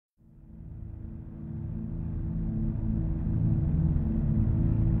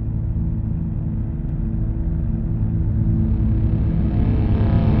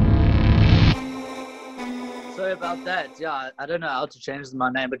about that. Yeah, I don't know how to change my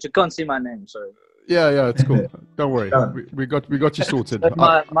name, but you can't see my name, so. Yeah, it's cool. Don't worry, Done. we got you sorted. But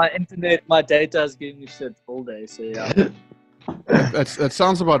my internet, my data is giving me shit all day, so yeah. That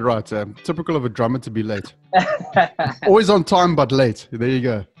sounds about right. Typical of a drummer to be late. Always on time, but late. There you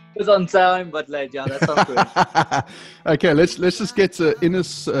go. It was on time, but late. Yeah, that sounds good. Okay, let's just get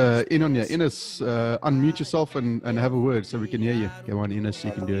Inus in on you. Inus, unmute yourself and have a word so we can hear you. Come on, Inus,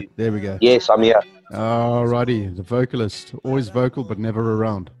 you can do it. There we go. Yes, I'm here. Alrighty, the vocalist, always vocal but never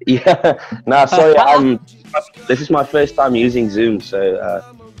around. Yeah, no, sorry. This is my first time using Zoom, so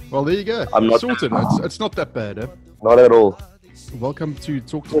Well, there you go. I'm not sorted. It's not that bad, eh? not at all. Welcome to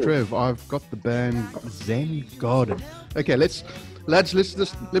Talk to Trev. I've got the band Zen Garden. Okay, lads, let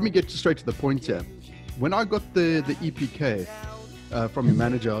me get straight to the point here. When I got the EPK from your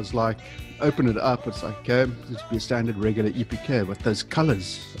manager, I was like, open it up. It's like, okay, this be a standard regular EPK, but those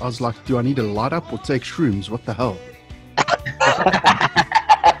colors, I was like, do I need to light up or take shrooms? What the hell?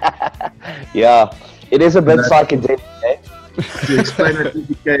 Yeah, it is a bit psychedelic. Eh? To explain that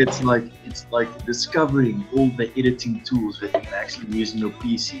EPK, it's like discovering all the editing tools that you can actually use in your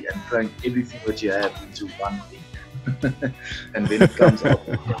PC and throwing everything that you have into one thing. And then it comes out.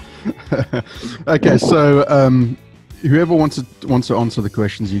 Okay, so whoever wants to answer the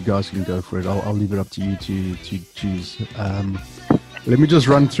questions, you guys can go for it. I'll leave it up to you to choose. Let me just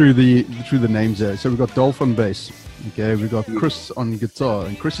run through the names there. So we've got Dolph on bass. Okay, we've got Chris on guitar,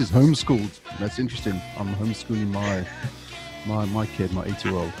 and Chris is homeschooled. That's interesting. I'm homeschooling my kid, my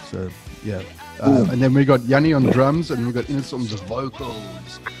 8-year-old. So yeah, and then we got Jannie on drums, and we got Inus on the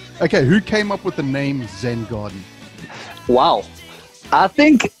vocals. Okay, who came up with the name Zen Garden? Wow. I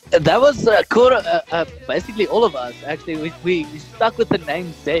think that was basically all of us. Actually, we stuck with the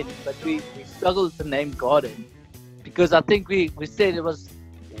name Zen, but we struggled with the name Garden because I think we said it was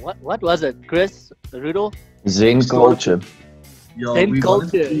what was it, Chris, Rudolph? Zen culture. Yeah, Zen we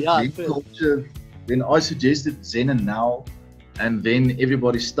culture, wanted to do yeah, Zen first. culture. Then I suggested Zen and Now, and then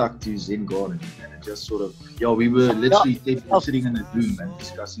everybody stuck to Zen Garden. And it just sort of, we were literally sitting in a room and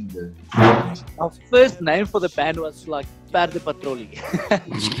discussing the. Our first name for the band was like Perde Patrolli.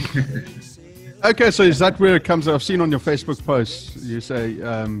 Okay, so is that where it comes? I've seen on your Facebook posts you say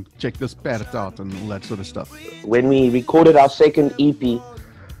check this parrot out and all that sort of stuff. When we recorded our second EP,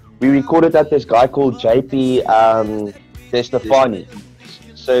 we recorded at this guy called JP De Stefani.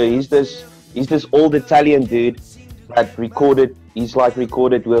 So he's this old Italian dude that recorded. He's like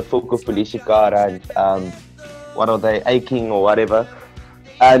recorded with Fuoco Felicicar and what are they, Aching or whatever.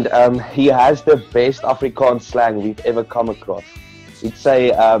 And he has the best Afrikaans slang we've ever come across. He'd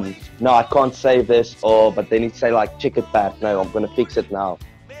say, no, I can't save this, but then he'd say like, check it back. No, I'm gonna fix it now.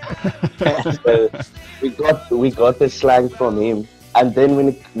 So we got the slang from him. And then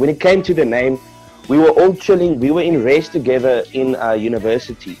when it came to the name, we were all chilling. We were in race together in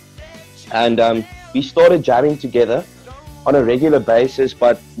university, and we started jamming together on a regular basis.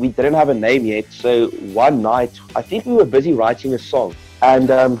 But we didn't have a name yet. So one night, I think we were busy writing a song, and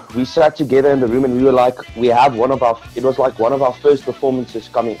we sat together in the room, and we were like, it was like one of our first performances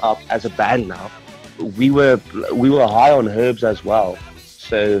coming up as a band. Now we were high on herbs as well,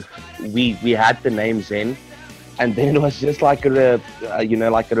 so we had the name Zen. And then it was just like a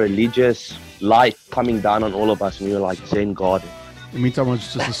religious light coming down on all of us, and we were like Zen Garden. In the meantime, it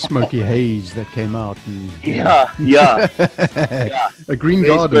was just a smoky haze that came out. And, Yeah. A green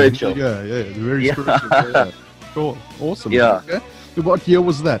Very garden. spiritual. Yeah, very spiritual. Yeah. Cool. Awesome. Yeah. Okay. What year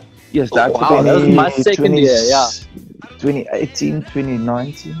was that? Yes, that's Wow, that was my second year, yeah. 2018,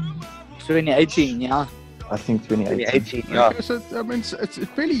 2019. 2018, yeah. I think 2018. 2018. Yeah. Okay, so I mean, it's a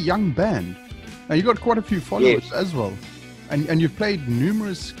fairly young band. Now you got quite a few followers as well, and you've played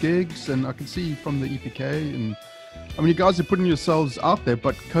numerous gigs, and I can see from the EPK, and I mean you guys are putting yourselves out there,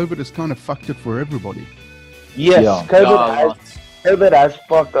 but COVID has kind of fucked it for everybody. Yes, Yeah. COVID has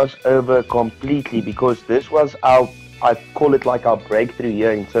fucked us over completely, because this was I call it like our breakthrough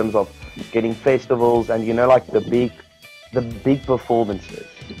year in terms of getting festivals and like the big performances.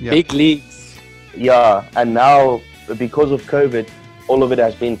 Yeah. Big leagues. Yeah, and now because of COVID, all of it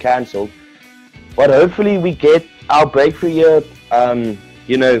has been cancelled. But hopefully we get our breakthrough year,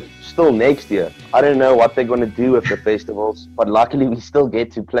 still next year. I don't know what they're going to do with the festivals, but luckily we still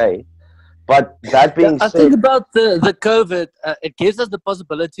get to play. But that being I said, think about the COVID, it gives us the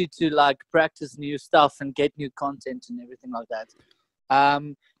possibility to like practice new stuff and get new content and everything like that,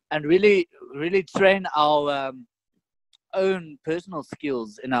 and really train our own personal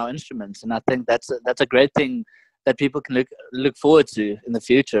skills in our instruments. And I think that's a great thing that people can look forward to in the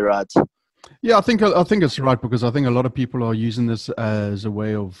future, right? Yeah, I think it's right, because I think a lot of people are using this as a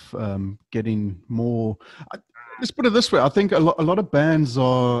way of getting more. let's put it this way. I think a lot of bands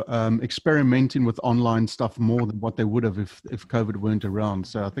are experimenting with online stuff more than what they would have if COVID weren't around.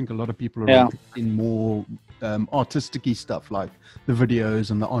 So I think a lot of people are in more artistic-y stuff like the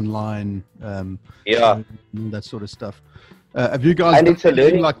videos and the online, that sort of stuff. Have you guys done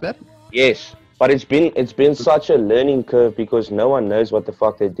anything like that? Yes, but it's been such a learning curve because no one knows what the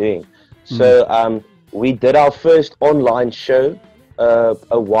fuck they're doing. So we did our first online show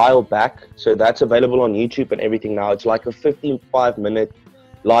a while back, so that's available on YouTube and everything now. It's like a 55-minute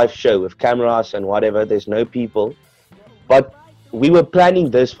live show with cameras and whatever. There's no people, but we were planning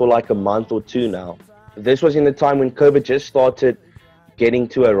this for like a month or two now. This was in the time when COVID just started getting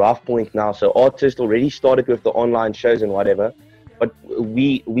to a rough point now, so artists already started with the online shows and whatever. But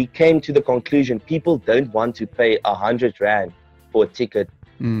we came to the conclusion people don't want to pay 100 Rand for a ticket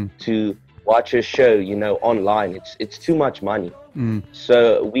to watch a show, you know, online. It's too much money.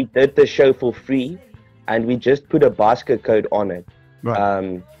 So we did the show for free, and we just put a basket code on it,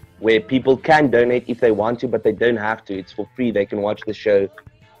 where people can donate if they want to, but they don't have to. It's for free. They can watch the show,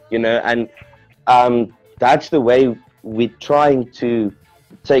 you know, and that's the way we're trying to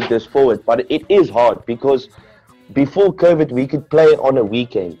take this forward. But it is hard because before COVID, we could play on a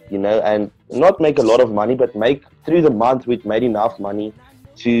weekend, you know, and not make a lot of money, but make through the month, we'd made enough money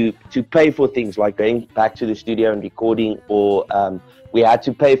to pay for things like going back to the studio and recording, or we had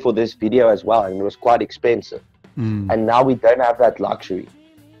to pay for this video as well, and it was quite expensive. And now we don't have that luxury.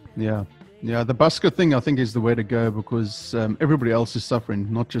 Yeah, the busker thing I think is the way to go because everybody else is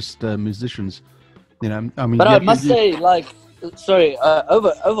suffering, not just musicians. You know, I mean. But I must say, like, sorry,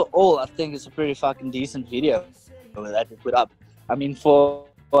 overall, I think it's a pretty fucking decent video that we put up. I mean, for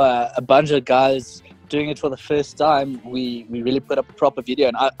a bunch of guys doing it for the first time, we really put up a proper video,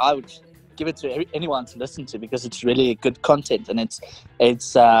 and I would give it to anyone to listen to because it's really good content, and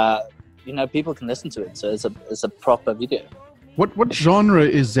it's you know, people can listen to it, so it's a proper video. What genre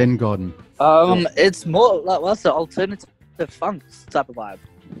is Zen Garden? It's more like, what's the alternative funk type of vibe.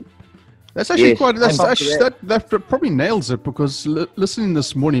 That's actually that probably nails it because listening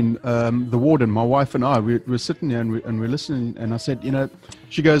this morning, the warden, my wife and I, we're sitting there and we're listening, and I said, you know,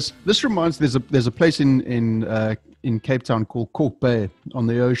 she goes, this reminds, there's a place in Cape Town called Cork Bay on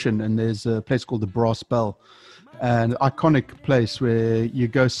the ocean, and there's a place called the Brass Bell, an iconic place where you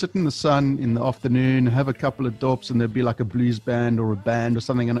go sit in the sun in the afternoon, have a couple of dops, and there'd be like a blues band or a band or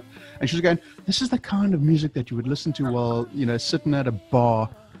something, and she was going, this is the kind of music that you would listen to while, you know, sitting at a bar,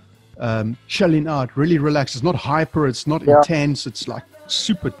 chilling out, really relaxed. It's not hyper, it's not intense, it's like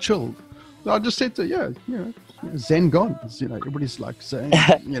super chilled. So I just said to you know, Zen Gardens, you know, everybody's like saying,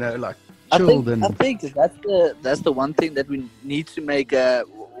 you know, like chilled. I think that's the one thing that we need to make, that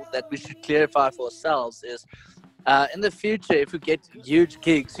we should clarify for ourselves is, in the future, if we get huge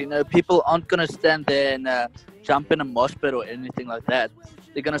gigs, you know, people aren't going to stand there and jump in a mosh pit or anything like that.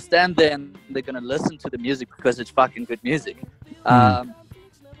 They're going to stand there and they're going to listen to the music because it's fucking good music.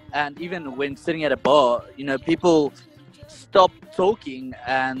 And even when sitting at a bar, you know, people stop talking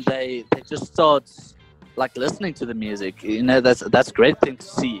and they just start like listening to the music. You know, that's a great thing to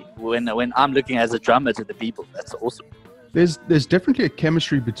see when I'm looking as a drummer to the people. That's awesome. There's definitely a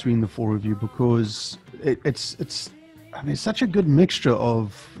chemistry between the four of you because it's I mean, it's such a good mixture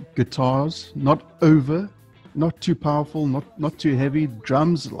of guitars, not too powerful, not too heavy,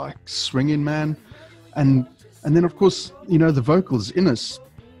 drums like swinging, man, and then of course, you know, the vocals, Inus.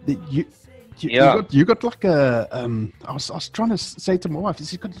 You got like a I was trying to say to my wife,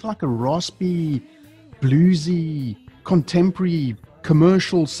 you got like a raspy, bluesy, contemporary,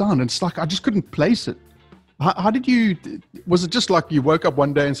 commercial sound. It's like I just couldn't place it. How did you? Was it just like you woke up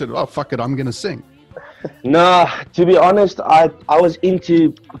one day and said, "Oh fuck it, I'm gonna sing"? No, to be honest, I was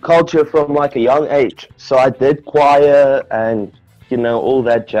into culture from like a young age. So I did choir and, you know, all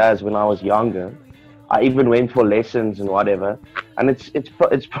that jazz when I was younger. I even went for lessons and whatever. And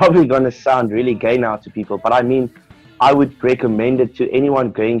it's probably going to sound really gay now to people, but I mean, I would recommend it to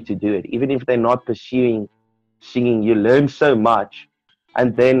anyone going to do it. Even if they're not pursuing singing, you learn so much.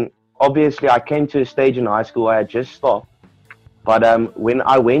 And then obviously I came to a stage in high school where I just stopped. But when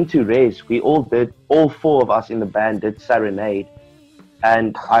I went to Res, all four of us in the band did Serenade.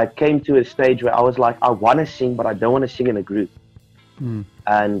 And I came to a stage where I was like, I want to sing, but I don't want to sing in a group.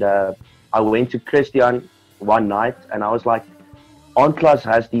 And I went to Christian one night and I was like, Enclass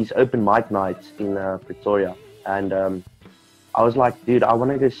has these open mic nights in Pretoria. And I was like, dude, I want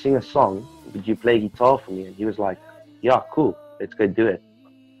to go sing a song. Would you play guitar for me? And he was like, yeah, cool. Let's go do it.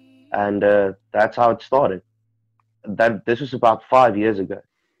 And that's how it started. This was about 5 years ago.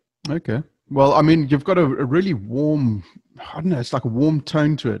 Okay. Well, I mean, you've got a really warm, I don't know, it's like a warm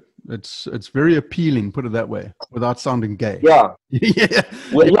tone to it. It's very appealing, put it that way, without sounding gay. Yeah. Yeah.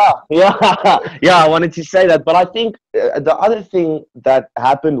 Well, yeah. I wanted to say that, but I think the other thing that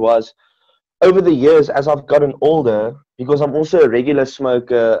happened was over the years, as I've gotten older, because I'm also a regular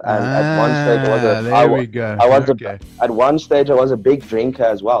smoker, and at one stage There we go. Okay. at one stage I was a big drinker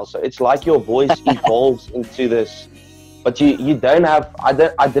as well. So it's like your voice evolves into this, but you don't have I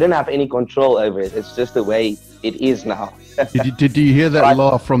didn't have any control over it. It's just the way it is now. Did you hear that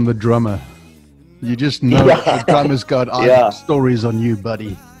laugh from the drummer? You just know the drummer's got stories on you,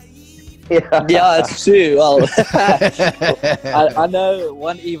 buddy. Yeah, it's true. Well, I know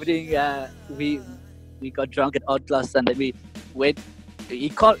one evening we got drunk at Odd Class, and then we went. He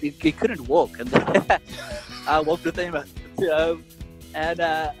couldn't walk, and then I walked with him to home, and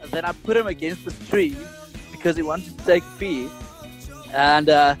then I put him against the tree because he wanted to take pee, and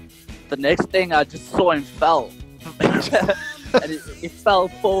the next thing I just saw him fell. And he fell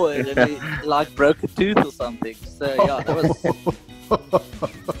forward and he like broke a tooth or something. So yeah, it was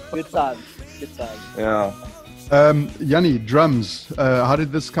good time. Yeah. Jannie, drums. How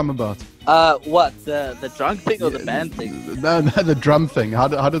did this come about? What the drunk thing or the band thing? No, the drum thing.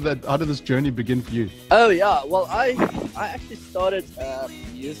 How did this journey begin for you? Oh yeah, well I actually started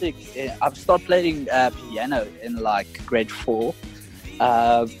music. I've started playing piano in like grade 4.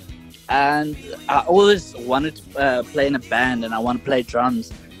 And I always wanted to play in a band, and I want to play drums.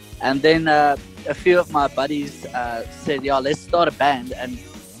 And then a few of my buddies said, "Yeah, let's start a band." And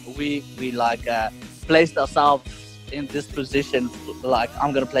we like placed ourselves in this position, like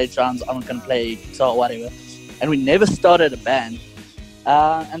I'm gonna play drums, I'm gonna play guitar, whatever. And we never started a band.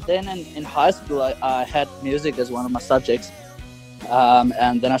 And then in high school, I had music as one of my subjects,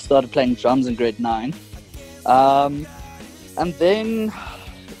 and then I started playing drums in grade 9. And then.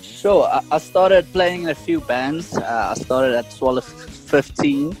 Sure, I started playing in a few bands. I started at 12,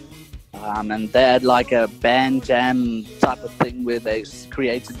 15, and they had like a band jam type of thing where they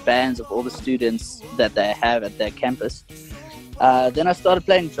created bands of all the students that they have at their campus. Then I started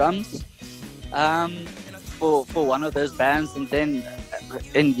playing drums for one of those bands, and then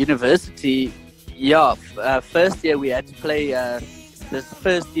in university, first year we had to play this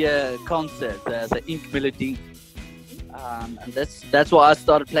first year concert, the Ink Melody. And that's why I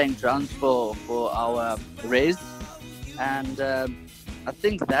started playing drums for our res, and I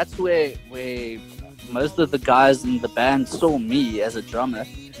think that's where most of the guys in the band saw me as a drummer.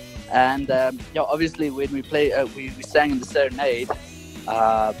 And obviously when we sang in the serenade,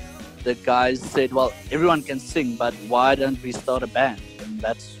 the guys said, "Well, everyone can sing, but why don't we start a band?" And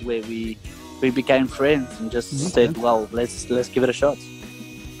that's where we became friends and just said, "Well, let's give it a shot."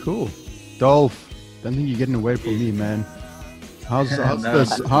 Cool, Dolph. Don't think you're getting away from me, man. How's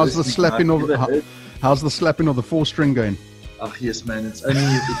the slapping of the 4-string going? Oh yes, man. It's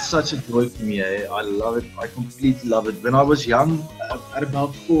such a joy for me. I love it. I completely love it. When I was young, at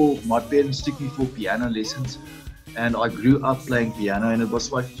about 4, my parents took me for piano lessons, and I grew up playing piano, and it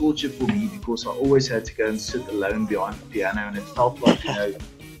was like torture for me because I always had to go and sit alone behind the piano, and it felt like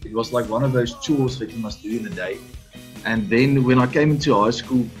it was like one of those chores that you must do in a day. And then when I came into high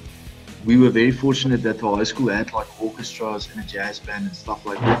school, we were very fortunate that the high school had like orchestras and a jazz band and stuff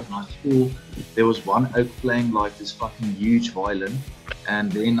like that. And I saw there was one oak playing like this fucking huge violin,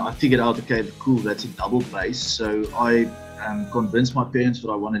 and then I figured out, okay, cool, that's a double bass. So I convinced my parents that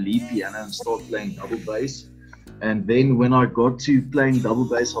I want to leave piano and start playing double bass. And then when I got to playing double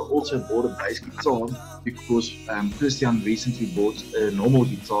bass, I also bought a bass guitar because Christian recently bought a normal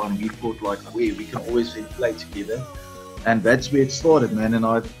guitar, and we thought like, we can always play together. And that's where it started, man. And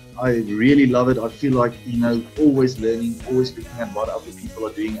I really love it. I feel like, always learning, always looking at what other people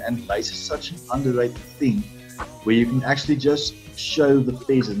are doing. And bass is such an underrated thing where you can actually just show the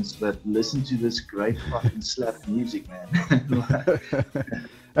peasants that listen to this great fucking slap music, man.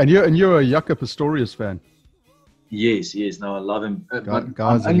 And you're a Jaco Pastorius fan. Yes. No, I love him.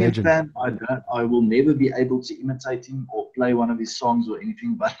 Guy's a legend. Fan. I will never be able to imitate him or play one of his songs or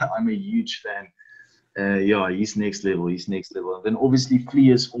anything, but I'm a huge fan. He's next level. And then obviously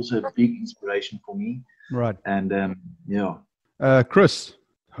Flea is also a big inspiration for me. Right. And Chris,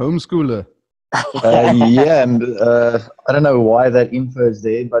 homeschooler. And I don't know why that info is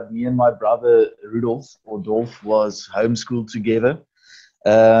there, but me and my brother Rudolph or Dolph was homeschooled together.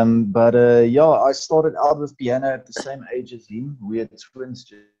 I started out with piano at the same age as him. We had twins,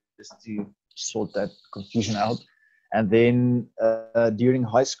 just to sort that confusion out. And then during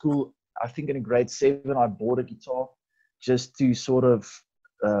high school, I think in grade 7, I bought a guitar just to sort of,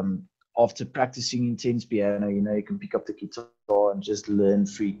 after practicing intense piano, you can pick up the guitar and just learn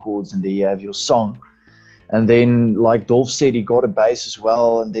 3 chords, and there you have your song. And then, like Dolph said, he got a bass as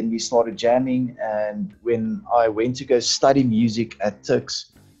well. And then we started jamming. And when I went to go study music at Tux,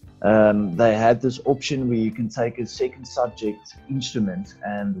 they had this option where you can take a second subject instrument.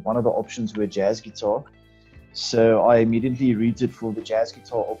 And one of the options were jazz guitar. So I immediately rooted for the jazz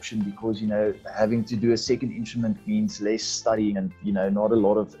guitar option because, you know, having to do a second instrument means less studying and, you know, not a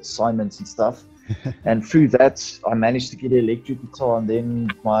lot of assignments and stuff. And through that, I managed to get an electric guitar, and then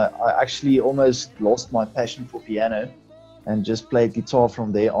I actually almost lost my passion for piano and just played guitar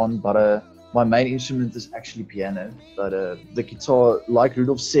from there on. But my main instrument is actually piano. But the guitar, like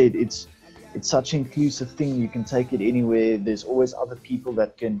Rudolph said, it's such an inclusive thing. You can take it anywhere. There's always other people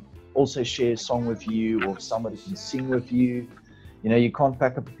that can also share a song with you, or somebody can sing with you. You know, you can't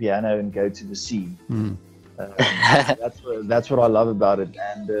pack up a piano and go to the sea. That's what I love about it,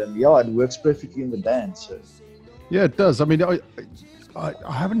 and yeah, it works perfectly in the band. So yeah, it does. I mean, I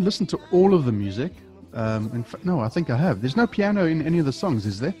haven't listened to all of the music. In fact, no, I think I have. There's no piano in any of the songs,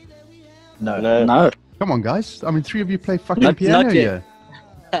 is there? No. Come on, guys. I mean, 3 of you play fucking piano here.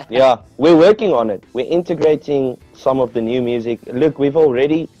 Yeah, we're working on it. We're integrating some of the new music. Look, we've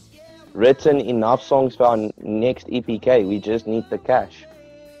already written enough songs for our next EPK. We just need the cash.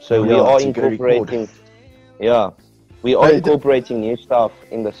 So we are incorporating. Yeah, we are incorporating new stuff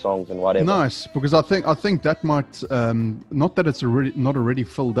in the songs and whatever. Nice, because I think that might not that it's not already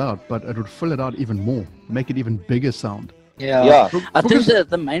filled out, but it would fill it out even more, make it even bigger sound. Yeah. I think that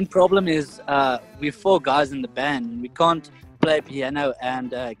the main problem is we're 4 guys in the band, and we can't play piano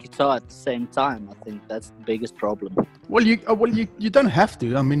and guitar at the same time. I think that's the biggest problem. Well, you don't have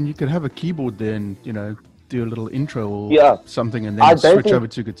to. I mean, you could have a keyboard there and, you know, do a little intro or something, and then switch over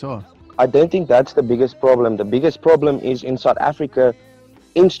to guitar. I don't think that's the biggest problem. The biggest problem is in South Africa,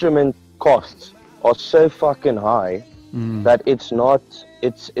 instrument costs are so fucking high that it's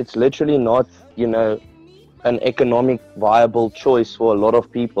literally not, you know, an economic viable choice for a lot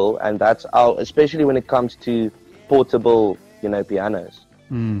of people, and that's especially when it comes to portable, you know, pianos.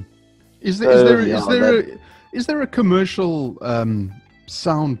 Is there a commercial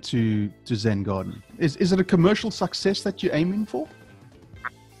sound to Zen Garden? Is it a commercial success that you're aiming for?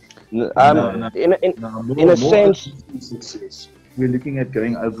 In a sense, success. We're looking at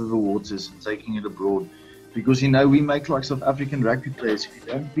going over the waters and taking it abroad, because, you know, we make like South African rugby players. If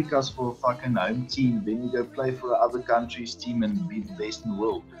you don't pick us for a fucking home team, then you go play for other country's team and be the best in the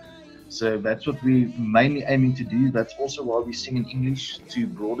world. So that's what we're mainly aiming to do. That's also why we sing in English, to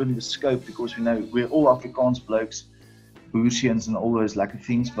broaden the scope, because we know we're all Afrikaans blokes, Boersians and all those like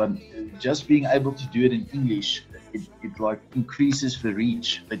things, but just being able to do it in English, it like increases the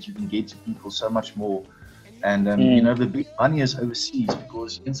reach that you can get to people so much more. And you know, the big money is overseas,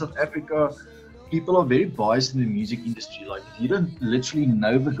 because in South Africa people are very biased in the music industry. Like, if you don't literally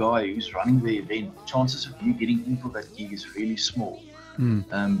know the guy who's running the event, chances of you getting into that gig is really small.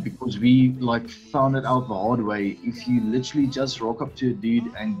 Because we like found it out the hard way. If you literally just rock up to a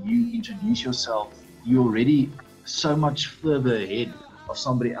dude and you introduce yourself, you're already so much further ahead of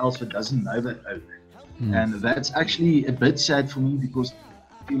somebody else that doesn't know that. And that's actually a bit sad for me, because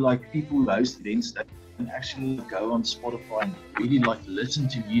I feel like people who host events, they can actually go on Spotify and really like listen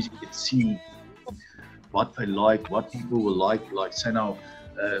to music and see what they like, what people will like say now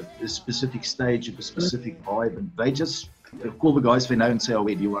a specific stage of a specific vibe, and they just call the guys they know and say, oh,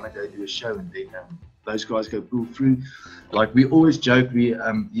 wait, do you want to go do a show? And then those guys go pull through. Like, we always joke, we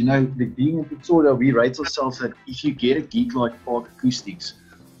you know, being in Pretoria, we rate ourselves that if you get a gig like Park Acoustics,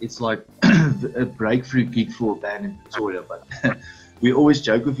 it's like a breakthrough gig for a band in Pretoria. But we always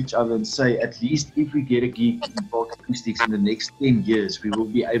joke with each other and say, at least if we get a gig in Park Acoustics in the next 10 years, we will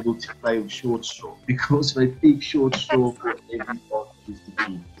be able to play with Short Straw, because they pick Short Straw for every Park Acoustic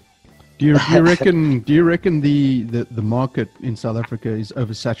gig. Do you reckon the market in South Africa is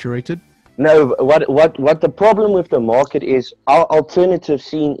oversaturated? No, what the problem with the market is, our alternative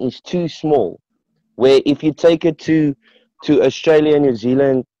scene is too small. Where if you take it to Australia, New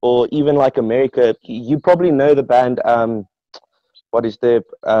Zealand, or even like America, you probably know the band, what is the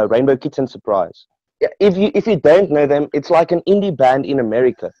Rainbow Kitten Surprise. If you don't know them, it's like an indie band in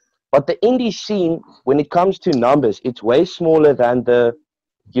America. But the indie scene, when it comes to numbers, it's way smaller than the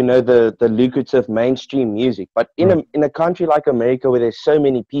lucrative mainstream music. But in a country like America, where there's so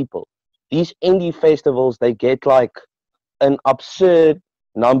many people, these indie festivals, they get like an absurd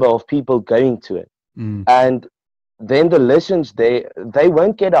number of people going to it. And then the listens, they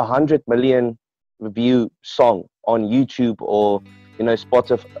won't get 100 million view song on YouTube or, you know,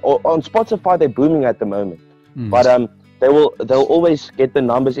 Spotify. Or on Spotify, they're booming at the moment. But they'll always get the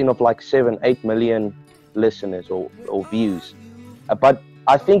numbers in of like 7-8 million listeners or views. But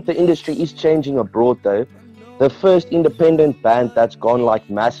I think the industry is changing abroad though, the first independent band that's gone like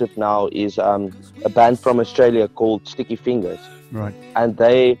massive now is a band from Australia called Sticky Fingers. Right. And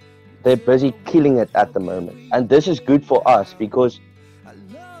they're busy killing it at the moment. And this is good for us because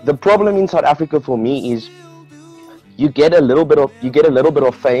the problem in South Africa for me is you get a little bit of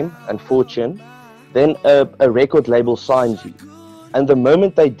fame and fortune, then a record label signs you. And the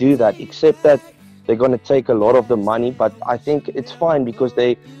moment they do that, except that they're going to take a lot of the money, but I think it's fine because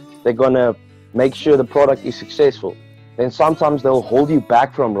they're going to make sure the product is successful. Then sometimes they'll hold you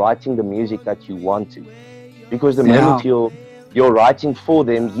back from writing the music that you want to. Because the moment you're writing for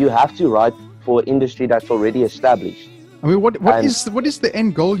them, you have to write for an industry that's already established. I mean, what is the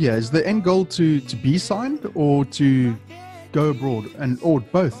end goal here? Is the end goal to be signed or to go abroad, or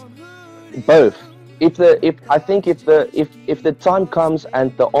both? Both. If the time comes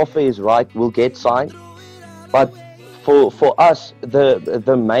and the offer is right, we'll get signed. But for us,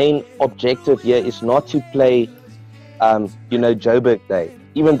 the main objective here is not to play, Joburg Day.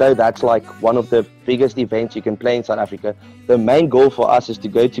 Even though that's like one of the biggest events you can play in South Africa, the main goal for us is to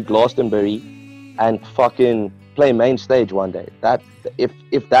go to Glastonbury and fucking play main stage one day. That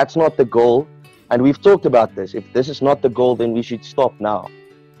if that's not the goal, and we've talked about this, if this is not the goal, then we should stop now.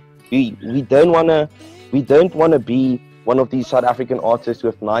 We don't wanna be one of these South African artists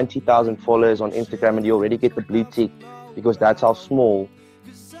with 90,000 followers on Instagram and you already get the blue tick because that's how small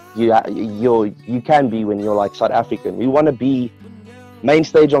you can be when you're like South African. We want to be main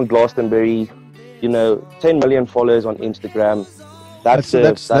stage on Glastonbury, 10 million followers on Instagram. That's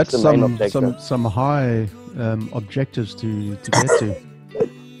the main objective. Some high objectives to get to.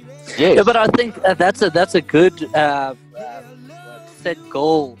 Yes. Yeah, but I think that's a good set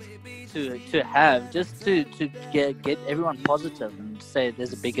goal to have, just to get everyone positive and say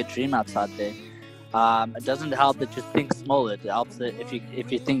there's a bigger dream outside there. It doesn't help that you think small. It helps that if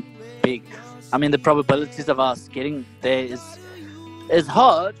you think big. I mean, the probabilities of us getting there is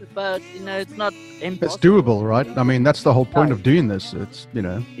hard, but it's not impossible. It's doable, right? I mean, that's the whole point of doing this. It's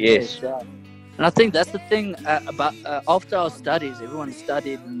Yes. And I think that's the thing about after our studies, everyone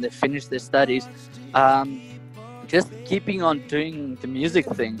studied and they finished their studies. Just keeping on doing the music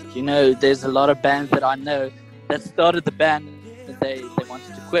thing. There's a lot of bands that I know that started the band and they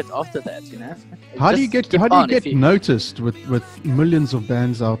wanted to quit after that. How do you get noticed with millions of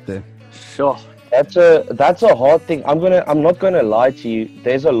bands out there? Sure. That's a hard thing. I'm not gonna lie to you.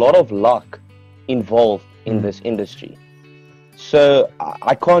 There's a lot of luck involved in this industry. So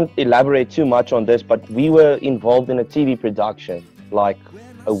I can't elaborate too much on this, but we were involved in a TV production like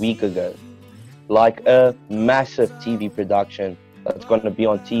a week ago, like a massive TV production that's going to be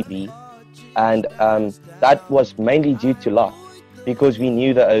on TV, and that was mainly due to luck because we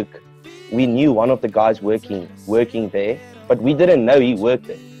knew we knew one of the guys working there, but we didn't know he worked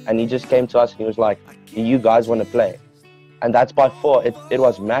there, and he just came to us and he was like, "Do you guys want to play?" And that's by far it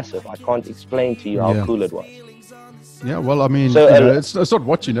was massive. I can't explain to you how cool it was. Yeah, well, I mean, so, it's not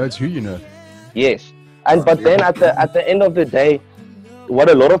what you know, it's who you know. Yes, but then at the end of the day,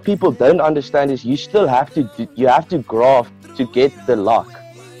 what a lot of people don't understand is you still have to graft to get the luck.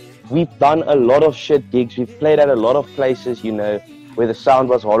 We've done a lot of shit gigs. We've played at a lot of places, where the sound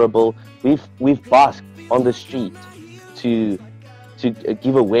was horrible. We've busked on the street to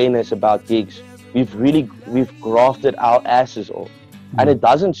give awareness about gigs. We've grafted our asses off. And it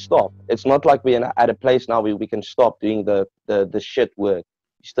doesn't stop. It's not like we're at a place now where we can stop doing the shit work.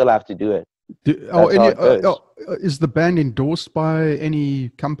 You still have to do it. Is the band endorsed by any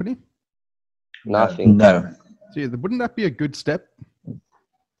company? Nothing. No. See, wouldn't that be a good step?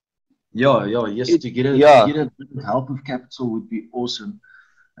 Yes. To get a help of capital would be awesome.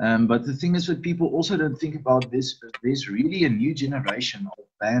 But the thing is that people also don't think about this. There's really a new generation of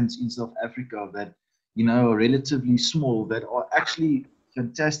bands in South Africa that are relatively small that are actually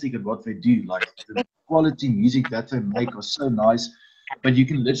fantastic at what they do. Like the quality music that they make are so nice, but you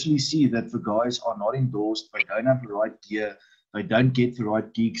can literally see that the guys are not endorsed. They don't have the right gear. They don't get the right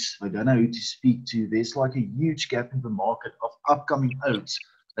gigs. They don't know who to speak to. There's like a huge gap in the market of upcoming acts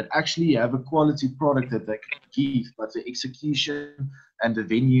that actually have a quality product that they can give, but the execution and the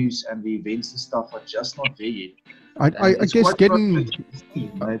venues and the events and stuff are just not there yet. I guess getting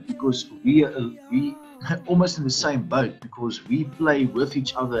because we almost in the same boat because we play with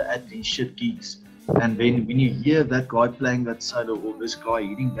each other at these shit gigs, and then when you hear that guy playing that solo or this guy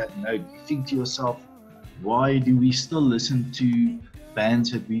hitting that note, you think to yourself, why do we still listen to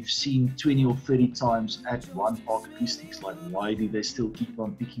bands that we've seen 20 or 30 times at one park acoustics? Like, why do they still keep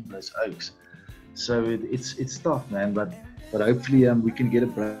on picking those oaks? So it's tough, man, but hopefully we can get a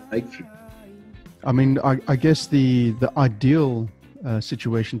breakthrough. I mean, I guess the ideal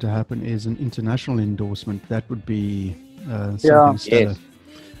situation to happen is an international endorsement. That would be something stellar. Yes.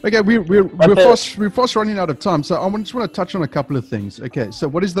 Okay, we're fast running out of time, so I just want to touch on a couple of things. Okay, so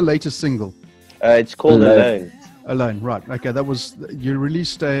what is the latest single? It's called Alone. Alone, right? Okay, that was you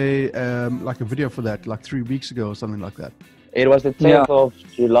released a like a video for that like 3 weeks ago or something like that. It was the 10th of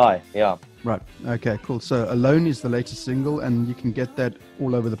July. Yeah. Right. Okay. Cool. So Alone is the latest single, and you can get that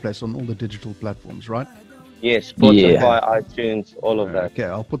all over the place on all the digital platforms, right? Yes, Spotify, iTunes, all of that. Okay,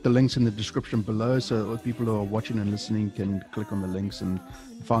 I'll put the links in the description below so people who are watching and listening can click on the links and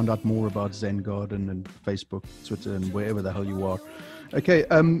find out more about Zen Garden and Facebook, Twitter, and wherever the hell you are. Okay,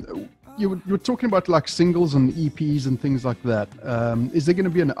 you were talking about like singles and EPs and things like that. Is there going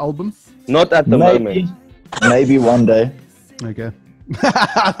to be an album? Not at the moment. Maybe one day. Okay.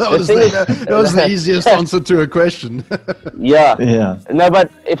 that was the easiest answer to a question. Yeah. No, but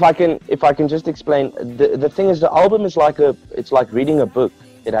if I can just explain, the thing is, the album is it's like reading a book.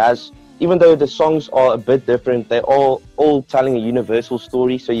 It has, even though the songs are a bit different, they're all telling a universal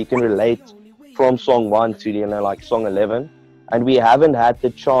story, so you can relate from song 1 to like song 11. And we haven't had the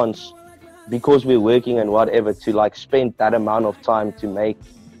chance, because we're working and whatever, to like spend that amount of time to make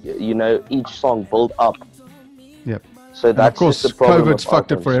each song build up. Yep. So that's, of course, just the problem. COVID's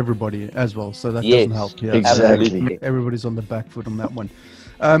fucked it for everybody as well, so that doesn't help. Yeah, exactly. Everybody's on the back foot on that one.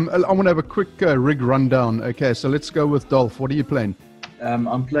 I want to have a quick rig rundown. Okay, so let's go with Dolph. What are you playing?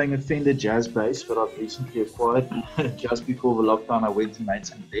 I'm playing a Fender Jazz bass, but I've recently acquired. Just before the lockdown, I went and made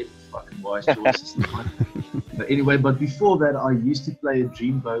some debt. Fucking wise choices. But anyway, before that, I used to play a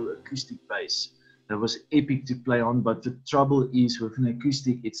Dreambow acoustic bass. That was epic to play on, but the trouble is with an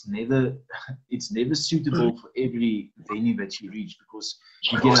acoustic, it's never suitable for every venue that you reach, because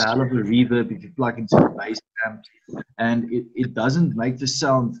you get a hell of a reverb if you plug into a bass amp, and it doesn't make the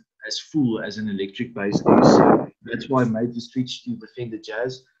sound as full as an electric bass does. So that's why I made the switch to the Fender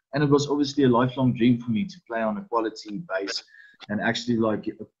Jazz, and it was obviously a lifelong dream for me to play on a quality bass and actually like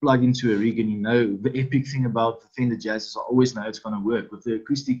plug into a rig. And the epic thing about the Fender Jazz is I always know it's going to work. With the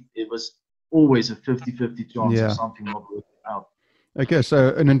acoustic, it was always a 50-50 chance of something not working out. Okay,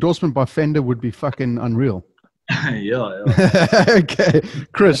 so an endorsement by Fender would be fucking unreal. Yeah. Okay,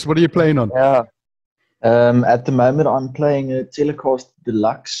 Chris, what are you playing on? Yeah. At the moment, I'm playing a Telecaster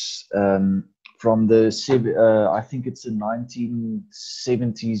Deluxe from the I think it's a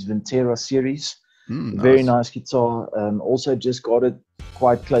 1970s Ventera series. Very nice guitar. Also just got it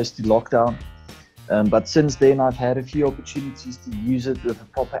quite close to lockdown. But since then, I've had a few opportunities to use it with a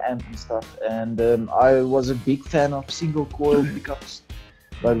proper amp and stuff. And I was a big fan of single coil pickups.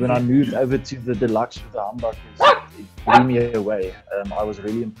 But when I moved over to the Deluxe with the humbuckers, it blew me away. I was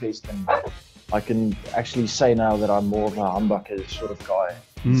really impressed. And I can actually say now that I'm more of a humbucker sort of guy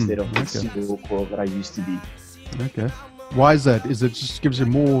instead of the single coil that I used to be. Okay. Why is that? Is it just gives you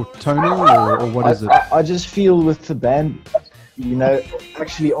more tonal, or what is it? I just feel with the band,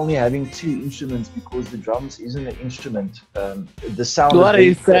 actually only having 2 instruments, because the drums isn't an instrument. The sound. What are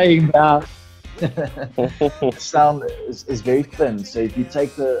you saying now? The sound is very thin. So if you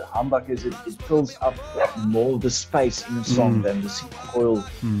take the humbuckers, it fills up more of the space in the song than the single coil.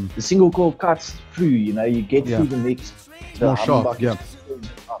 The single coil cuts through. You get through the mix. It's more sharp.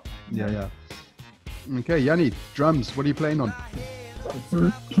 Yeah. Okay, Jannie, drums. What are you playing on?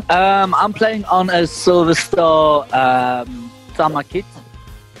 I'm playing on a Silver Star summer kit.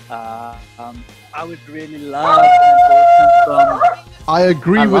 I would really love an endorsement from. I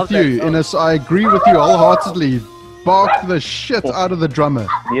agree with you, Inus. I agree with you wholeheartedly. Bark the shit out of the drummer.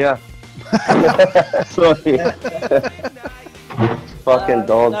 Yeah. Sorry. Fucking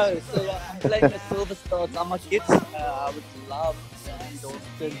dogs. No, so I'm playing a Silver Star summer kit. I would love an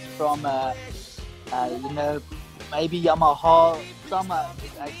endorsement from, maybe Yamaha. Summer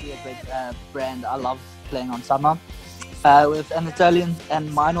is actually a great brand. I love playing on Summer. With an Italian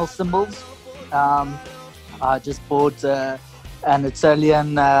and minor cymbals. I just bought an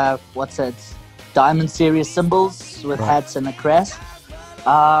Italian, Diamond Series cymbals with hats and a crest.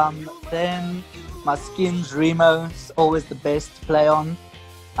 Then my Skins Remo is always the best to play on.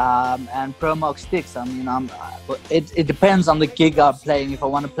 And Promark sticks. I mean, it depends on the gig I'm playing. If I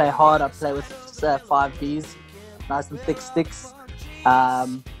want to play hard, I play with 5Bs, nice and thick sticks.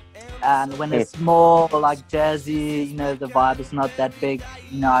 And when it's more like jazzy, the vibe is not that big.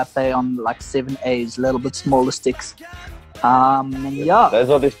 I play on like 7As, a little bit smaller sticks. Those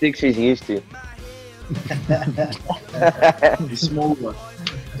are the sticks he's used to. The small one.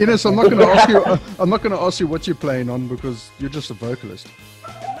 Inus, I'm not going to ask you. I'm not going to ask you what you're playing on, because you're just a vocalist.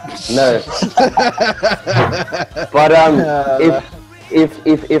 No. But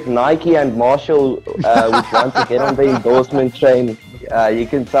if Nike and Marshall would want to get on the endorsement train, you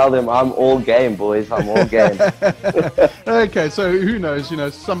can tell them I'm all game, boys. I'm all game. Okay, so who knows? You know,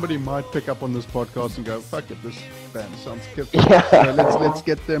 somebody might pick up on this podcast and go, "Fuck it, this band sounds good." Yeah. So let's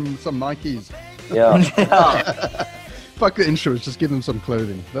get them some Nikes. Yeah. Fuck the insurance, just give them some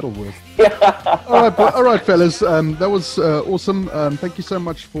clothing. That'll work. All right, fellas. That was awesome. Thank you so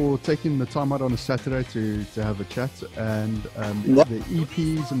much for taking the time out on a Saturday to have a chat. And the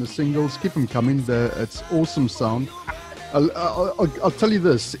EPs and the singles, keep them coming. It's awesome sound. I'll tell you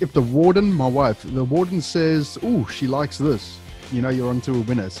this: if the warden, my wife, the warden says, "Oh, she likes this," you know, you're onto a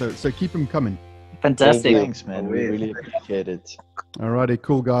winner. So keep them coming. Fantastic. Thanks, man. We really appreciate it. Alrighty,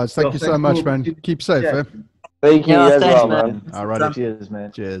 cool guys. Thank you so much, man. Keep safe. Yeah. Eh? Thank you Yeah, as thanks, well, man. man. Alrighty. Cheers,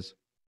 man. Cheers.